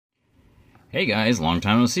Hey guys, long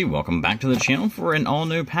time no see. Welcome back to the channel for an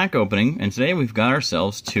all-new pack opening, and today we've got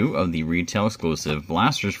ourselves two of the retail exclusive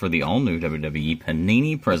blasters for the all-new WWE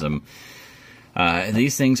Panini Prizm.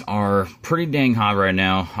 These things are pretty dang hot right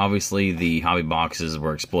now. Obviously, the hobby boxes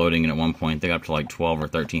were exploding, and at one point they got up to like $1,200 or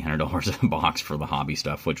 $1,300 a box for the hobby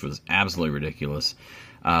stuff, which was absolutely ridiculous.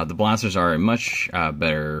 The blasters are a much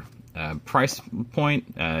better price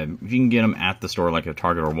point. If you can get them at the store like a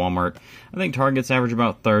Target or Walmart, I think Target's average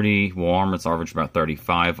about 30, Walmart's average about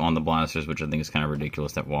 35 on the blasters, which I think is kind of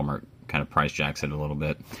ridiculous that Walmart kind of price jacks it a little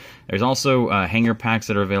bit. There's also hanger packs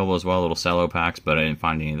that are available as well, little cello packs, but I didn't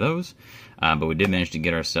find any of those. But we did manage to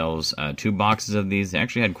get ourselves 2 boxes of these. I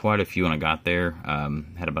actually had quite a few when I got there.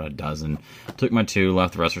 Had about a dozen. Took my 2,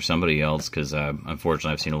 left the rest for somebody else, because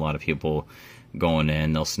unfortunately I've seen a lot of people going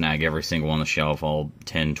in, they'll snag every single one on the shelf, all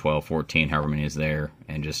 10, 12, 14, however many is there,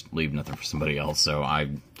 and just leave nothing for somebody else. So I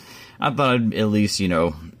thought I'd at least,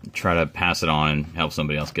 try to pass it on and help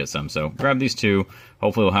somebody else get some. So grab these 2.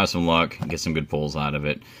 Hopefully we'll have some luck and get some good pulls out of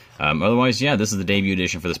it. Otherwise, yeah, this is the debut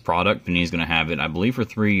edition for this product. Panini's going to have it, I believe, for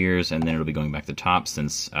 3 years, and then it'll be going back to top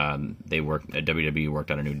since WWE worked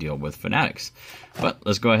out a new deal with Fanatics. But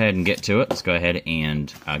let's go ahead and get to it. Let's go ahead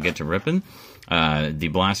and get to ripping. The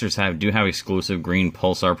blasters do have exclusive green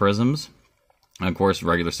pulsar prisms. Of course,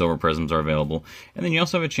 regular silver prisms are available. And then you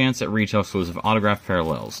also have a chance at retail exclusive autograph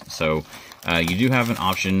parallels. So you do have an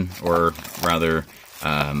option, or rather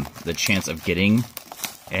the chance of getting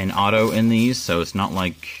an auto in these. So it's not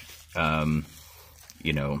like,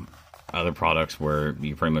 other products where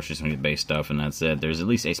you pretty much just need base stuff and that's it. There's at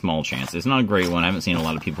least a small chance. It's not a great one. I haven't seen a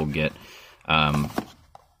lot of people get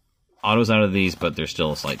autos out of these, but there's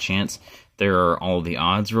still a slight chance. There are all the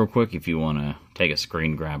odds real quick if you want to take a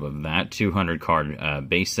screen grab of that. 200 card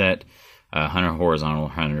base set, 100 horizontal,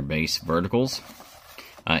 100 base verticals.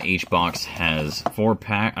 Each box has 4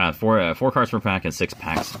 cards per pack and 6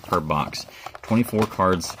 packs per box. 24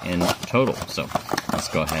 cards in total. So let's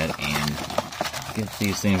go ahead and get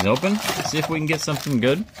these things open. See if we can get something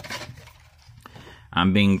good.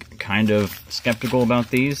 I'm being kind of skeptical about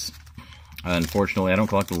these. Unfortunately, I don't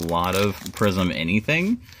collect a lot of Prizm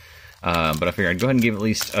anything. But I figured I'd go ahead and give at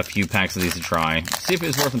least a few packs of these a try. See if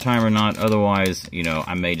it's worth the time or not. Otherwise,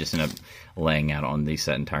 I may just end up laying out on the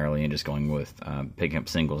set entirely and just going with picking up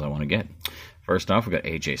singles I want to get. First off, we got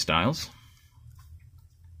AJ Styles.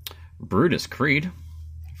 Brutus Creed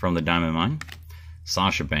from the Diamond Mine.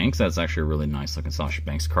 Sasha Banks. That's actually a really nice looking Sasha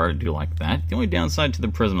Banks card. I do like that. The only downside to the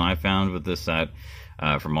Prizm I found with this set,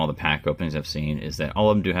 from all the pack openings I've seen, is that all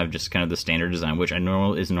of them do have just kind of the standard design, which I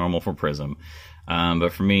know is normal for Prizm.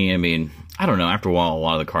 But for me, I don't know, after a while, a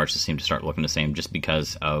lot of the cards just seem to start looking the same just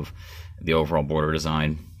because of the overall border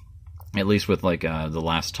design. At least with, the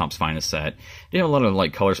last Topps Finest set, they have a lot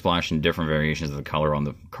of, color splash and different variations of the color on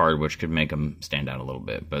the card, which could make them stand out a little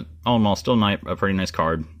bit. But all in all, still a pretty nice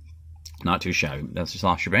card. Not too shabby. That's just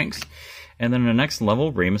Sasha Banks. And then the next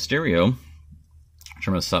level, Rey Mysterio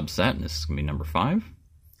from a subset. This is going to be number 5.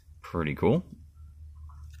 Pretty cool.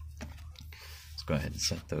 Let's go ahead and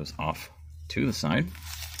set those off to the side.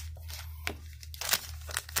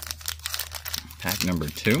 Pack number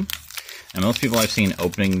 2. And most people I've seen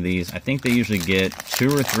opening these, I think they usually get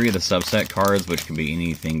 2 or 3 of the subset cards, which could be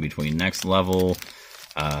anything between next level.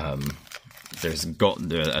 There's a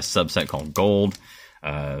subset called Gold.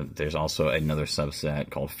 There's also another subset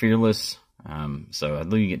called Fearless. So I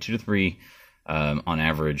believe you get 2 to 3 on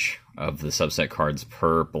average of the subset cards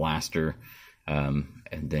per blaster. And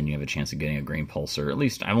then you have a chance of getting a green pulsar. At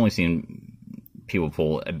least I've only seen people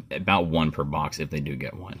pull about 1 per box if they do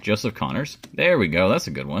get one. Joseph Connors. There we go. That's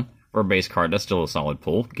a good one. For a base card, that's still a solid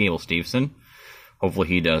pull. Gable Steveson. Hopefully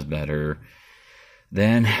he does better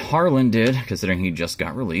than Harlan did, considering he just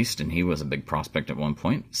got released, and he was a big prospect at one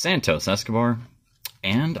point. Santos Escobar.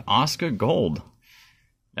 And Oscar Gold.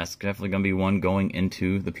 That's definitely going to be one going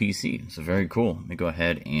into the PC. So very cool. Let me go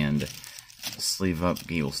ahead and sleeve up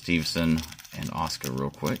Gable Steveson and Oscar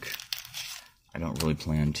real quick. I don't really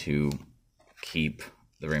plan to keep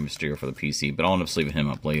the Rey Mysterio for the PC, but I'll end up sleeving him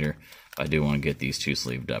up later. I do want to get these 2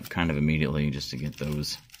 sleeved up kind of immediately just to get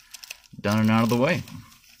those done and out of the way.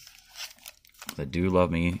 I do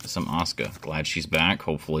love me some Oscar. Glad she's back.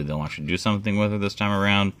 Hopefully they'll actually do something with her this time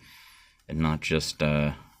around and not just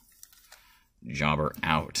job her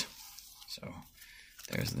out. So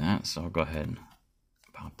there's that. So I'll go ahead and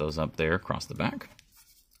pop those up there across the back.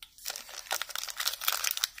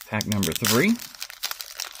 Pack number 3.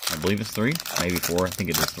 I believe it's 3, maybe 4. I think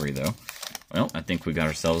it is 3 though. Well, I think we got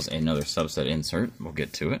ourselves another subset insert. We'll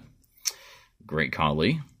get to it. Great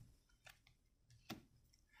Khali.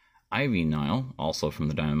 Ivy Nile, also from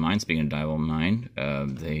the Diamond Mine. Speaking of Diamond Mine,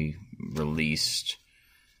 they released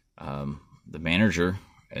the manager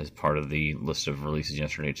as part of the list of releases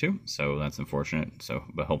yesterday too, so that's unfortunate. So,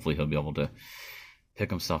 but hopefully he'll be able to pick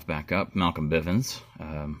himself back up. Malcolm Bivens,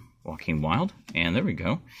 Joaquin Wilde, and there we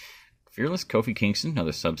go. Fearless Kofi Kingston,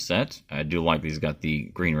 another subset. I do like these. Got the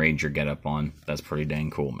Green Ranger getup on. That's pretty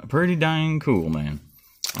dang cool, man. Pretty dang cool, man.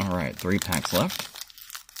 All right, 3 packs left.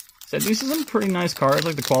 So these are some pretty nice cards.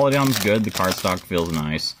 Like the quality on them's good. The card stock feels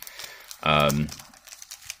nice.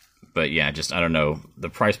 But yeah, just I don't know. The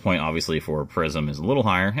price point obviously for Prizm is a little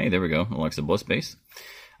higher. Hey, there we go. Alexa Bliss base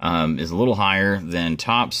is a little higher than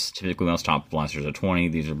Tops. Typically, most Top blasters are 20.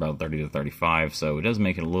 These are about 30 to 35. So it does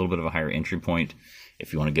make it a little bit of a higher entry point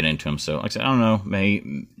if you want to get into them. So, like I said, I don't know,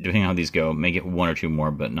 depending on how these go, may get 1 or 2 more,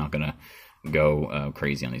 but not going to go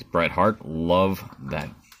crazy on these. Bret Hart, love that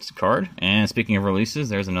card. And speaking of releases,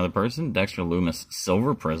 there's another person, Dexter Lumis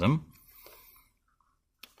Silver Prizm.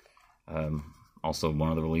 Also one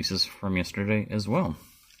of the releases from yesterday as well.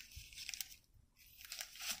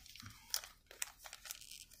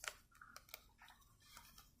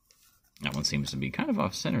 That one seems to be kind of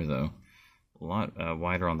off-center, though. A lot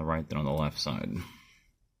wider on the right than on the left side.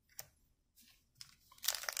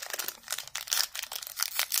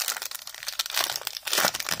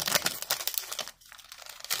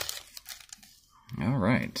 All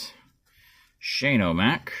right. Shane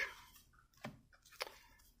O'Mac.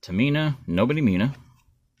 Tamina, Nobody Mina.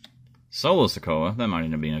 Solo Sikoa, that might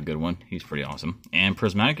end up being a good one. He's pretty awesome. And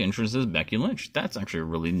Prismatic Entrances, Becky Lynch. That's actually a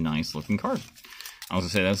really nice looking card. I was going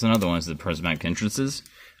to say, that's another one, is the Prismatic Entrances.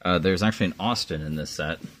 There's actually an Austin in this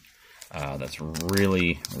set. That's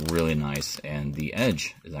really, really nice. And the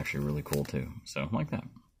edge is actually really cool too. So, I like that.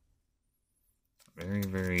 Very,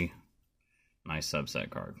 very nice subset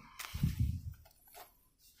card.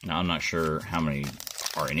 Now, I'm not sure how many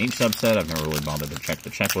are in each subset. I've never really bothered to check the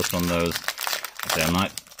checklist on those. I'm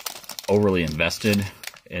not overly invested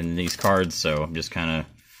in these cards, so I'm just kind of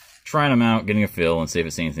trying them out, getting a feel, and see if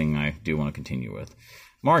it's anything I do want to continue with.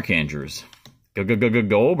 Mark Andrews.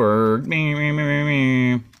 Goldberg.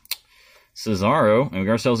 Cesaro. And we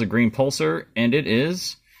got ourselves a green pulsar, and it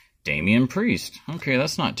is Damian Priest. Okay,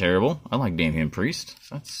 that's not terrible. I like Damian Priest.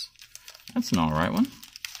 That's an alright one.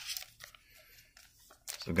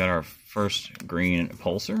 So we've got our first green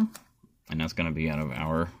pulsar, and that's going to be out of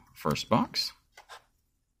our first box.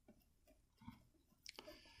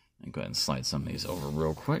 And go ahead and slide some of these over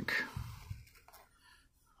real quick.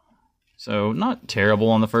 So, not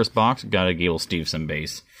terrible on the first box. Got a Gable Steveson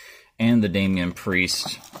base and the Damian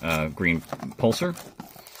Priest green pulsar.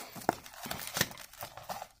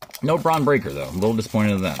 No Braun Breaker, though. I'm a little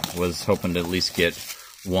disappointed in that. Was hoping to at least get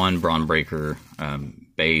one Braun Breaker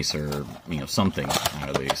base or, something out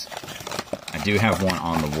of these. I do have one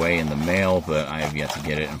on the way in the mail, but I have yet to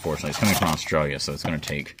get it, unfortunately. It's coming from Australia, so it's going to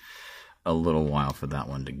take a little while for that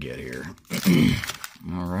one to get here.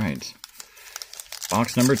 All right.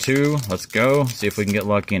 Box number 2. Let's go. See if we can get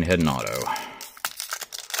lucky and hit an auto.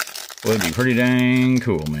 Would be pretty dang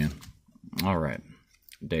cool, man. All right.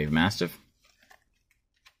 Dave Mastiff.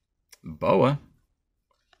 Boa.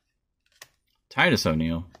 Titus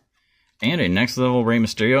O'Neil. And a next level Rey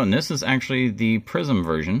Mysterio. And this is actually the Prizm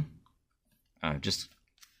version. Just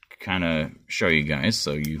kind of show you guys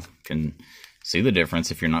so you can see the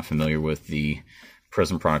difference if you're not familiar with the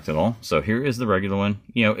Prizm product at all. So here is the regular one.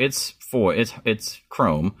 It's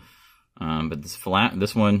chrome, but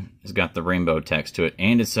this one has got the rainbow text to it,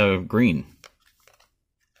 and it's green.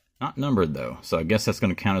 Not numbered though, so I guess that's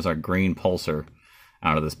going to count as our green pulsar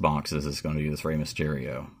out of this box. This is going to be this Rey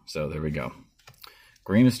Mysterio. So there we go.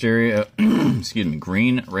 Green Mysterio, excuse me,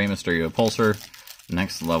 green Rey Mysterio pulsar,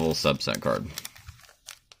 next level subset card.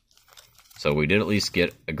 So we did at least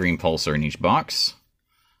get a green pulsar in each box.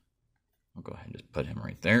 I'll go ahead and just put him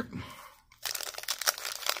right there.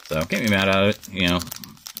 So can't be mad at it,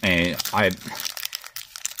 And I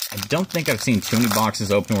don't think I've seen too many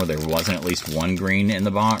boxes open where there wasn't at least one green in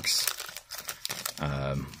the box.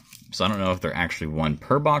 So I don't know if they're actually one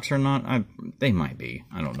per box or not. They might be.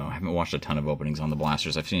 I don't know. I haven't watched a ton of openings on the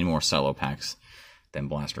blasters. I've seen more cello packs than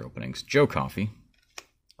blaster openings. Joe Coffey,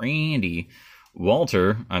 Randy,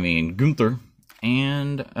 Gunther,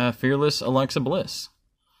 and Fearless Alexa Bliss.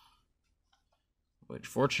 Which,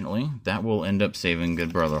 fortunately, that will end up saving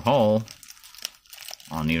Good Brother Hall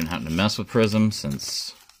on even having to mess with Prizm,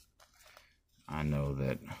 since I know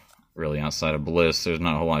that really outside of Bliss, there's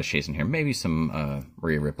not a whole lot of chasing here. Maybe some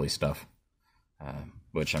Rhea Ripley stuff.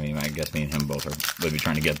 Which, I guess me and him both would be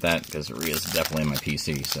trying to get that, because Rhea's definitely in my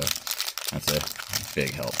PC, so that's a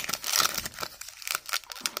big help.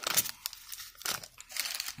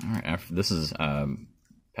 Alright, this is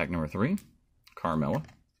pack number 3, Carmella.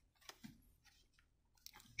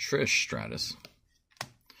 Trish Stratus,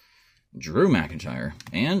 Drew McIntyre,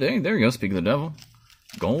 and hey, there you go, speak of the devil,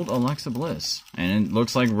 gold Alexa Bliss. And it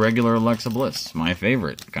looks like regular Alexa Bliss, my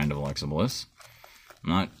favorite kind of Alexa Bliss. I'm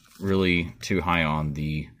not really too high on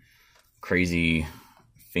the crazy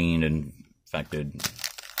fiend infected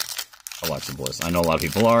Alexa Bliss. I know a lot of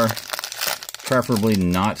people are, preferably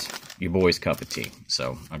not your boy's cup of tea.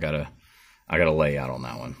 So I gotta lay out on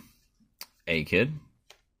that one. A-Kid,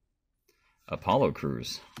 Apollo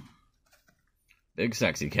Crews, Big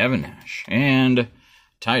Sexy Kevin Nash, and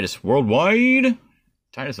Titus Worldwide,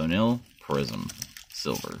 Titus O'Neil, Prizm,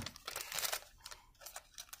 Silver.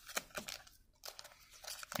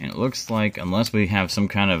 And it looks like, unless we have some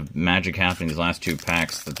kind of magic happening these last two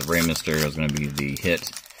packs, that the Rey Mysterio is going to be the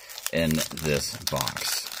hit in this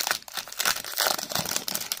box.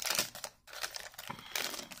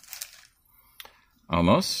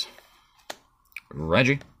 Almost.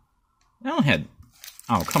 Reggie. That only had...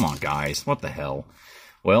 Oh, come on, guys. What the hell?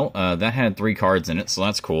 Well, that had 3 cards in it, so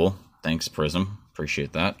that's cool. Thanks, Prizm.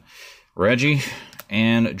 Appreciate that. Reggie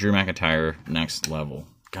and Drew McIntyre, next level.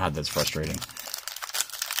 God, that's frustrating.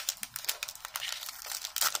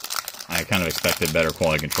 I kind of expected better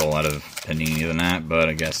quality control out of Panini than that, but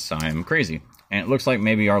I guess I'm crazy. And it looks like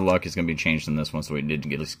maybe our luck is going to be changed in this one, so we did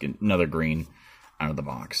get another green out of the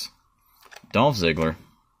box. Dolph Ziggler,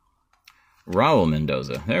 Raul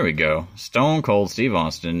Mendoza, there we go, Stone Cold Steve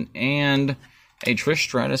Austin, and a Trish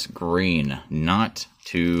Stratus green. Not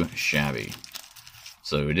too shabby.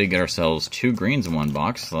 So we did get ourselves 2 greens in one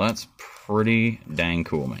box, so that's pretty dang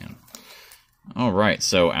cool, man. Alright,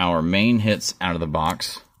 so our main hits out of the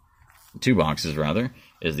box, 2 boxes rather,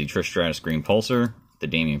 is the Trish Stratus Green Pulsar, the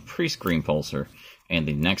Damian Priest Green Pulsar, and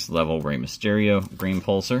the Next Level Rey Mysterio Green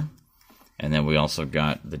Pulsar. And then we also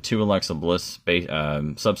got the 2 Alexa Bliss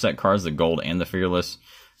subset cards, the Gold and the Fearless,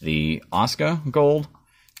 the Asuka Gold,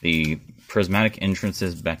 the Prismatic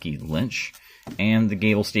Entrances Becky Lynch, and the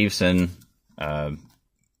Gable Steveson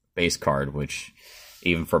base card, which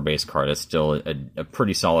even for a base card is still a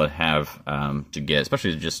pretty solid have to get,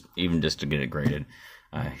 especially just to get it graded.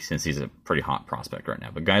 Since he's a pretty hot prospect right now.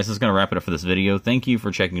 But guys, this is going to wrap it up for this video. Thank you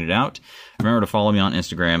for checking it out. Remember to follow me on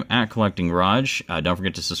Instagram at CollectingGarage. Don't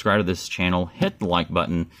forget to subscribe to this channel, hit the like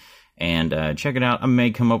button, and check it out. I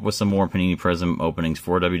may come up with some more Panini Prizm openings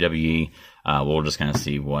for WWE. We'll just kind of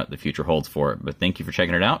see what the future holds for it. But thank you for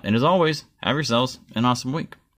checking it out. And as always, have yourselves an awesome week.